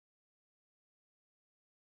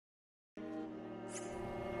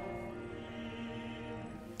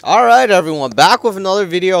Alright everyone, back with another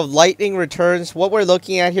video of Lightning Returns. What we're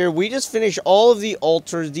looking at here, we just finished all of the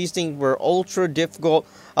altars. These things were ultra difficult,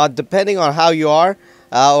 depending on how you are,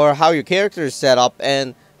 or how your character is set up.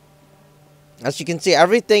 And as you can see,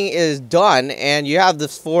 everything is done, and you have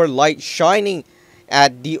this 4 light shining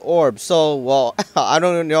at the orb. So, well, I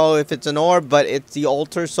don't know if it's an orb, but it's the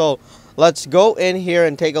altar. So, let's go in here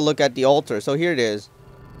and take a look at the altar. So, here it is.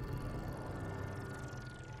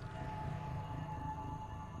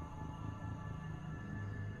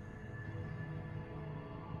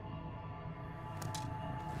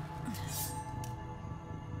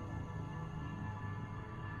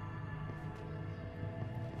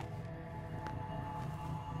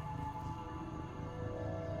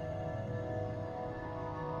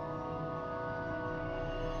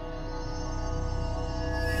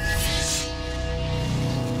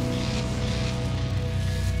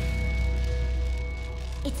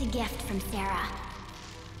 It's a gift from Sarah.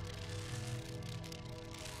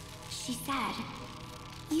 She said,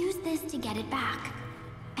 use this to get it back.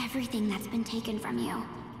 Everything that's been taken from you.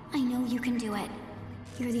 I know you can do it.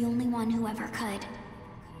 You're the only one who ever could.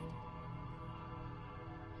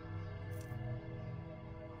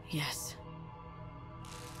 Yes.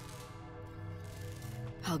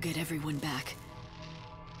 I'll get everyone back.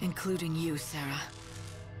 Including you, Sarah.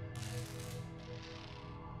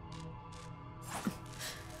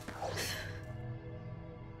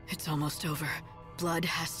 It's almost over. Blood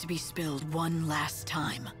has to be spilled one last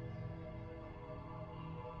time.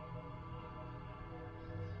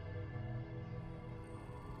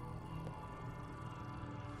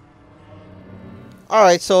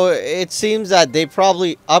 Alright, so it seems that they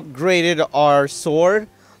probably upgraded our sword.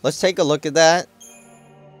 Let's take a look at that.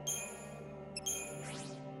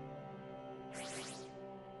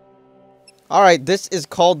 Alright, this is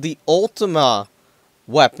called the Ultima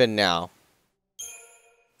weapon now.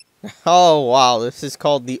 Oh wow, this is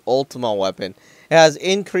called the Ultima weapon. It has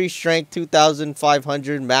increased strength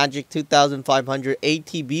 2,500, magic 2,500,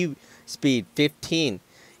 ATB speed 15.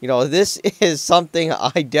 You know, this is something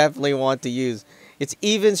I definitely want to use. It's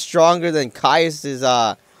even stronger than Caius's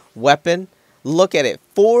weapon. Look at it,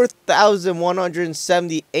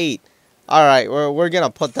 4,178. Alright, we're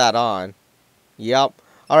gonna put that on. Yep.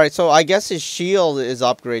 Alright, so I guess his shield is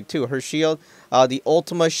upgraded too. Her shield, the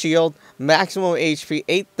Ultima shield, maximum HP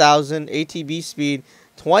 8,000, ATB speed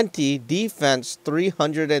 20, defense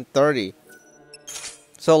 330.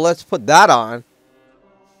 So let's put that on.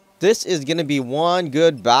 This is going to be one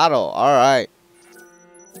good battle. Alright.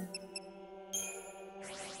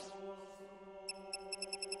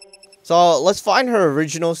 So let's find her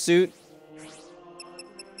original suit.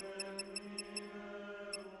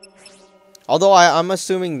 Although I'm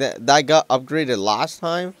assuming that got upgraded last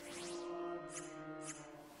time.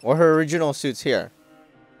 Or her original suit's here.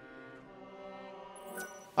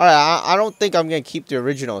 Alright, I don't think I'm going to keep the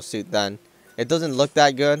original suit then. It doesn't look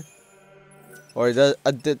that good. Or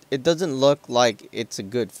it doesn't look like it's a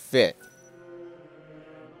good fit.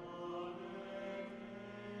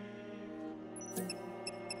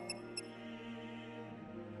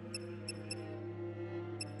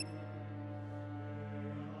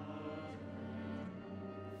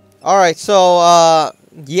 Alright, so,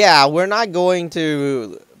 yeah, we're not going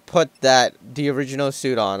to put the original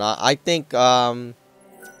suit on. I think,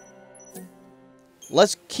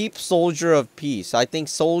 let's keep Soldier of Peace. I think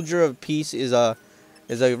Soldier of Peace is a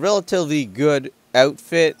relatively good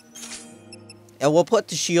outfit. And we'll put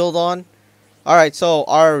the shield on. Alright, so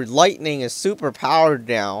our lightning is super powered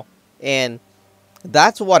now. And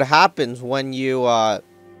that's what happens when you, I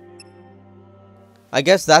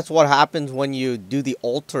guess that's what happens when you do the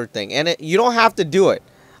altar thing. And you don't have to do it,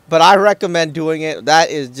 but I recommend doing it. That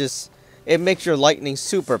is just, it makes your lightning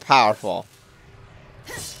super powerful.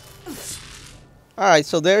 Alright,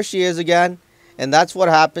 so there she is again. And that's what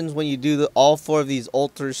happens when you do all 4 of these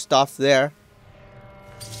altar stuff there.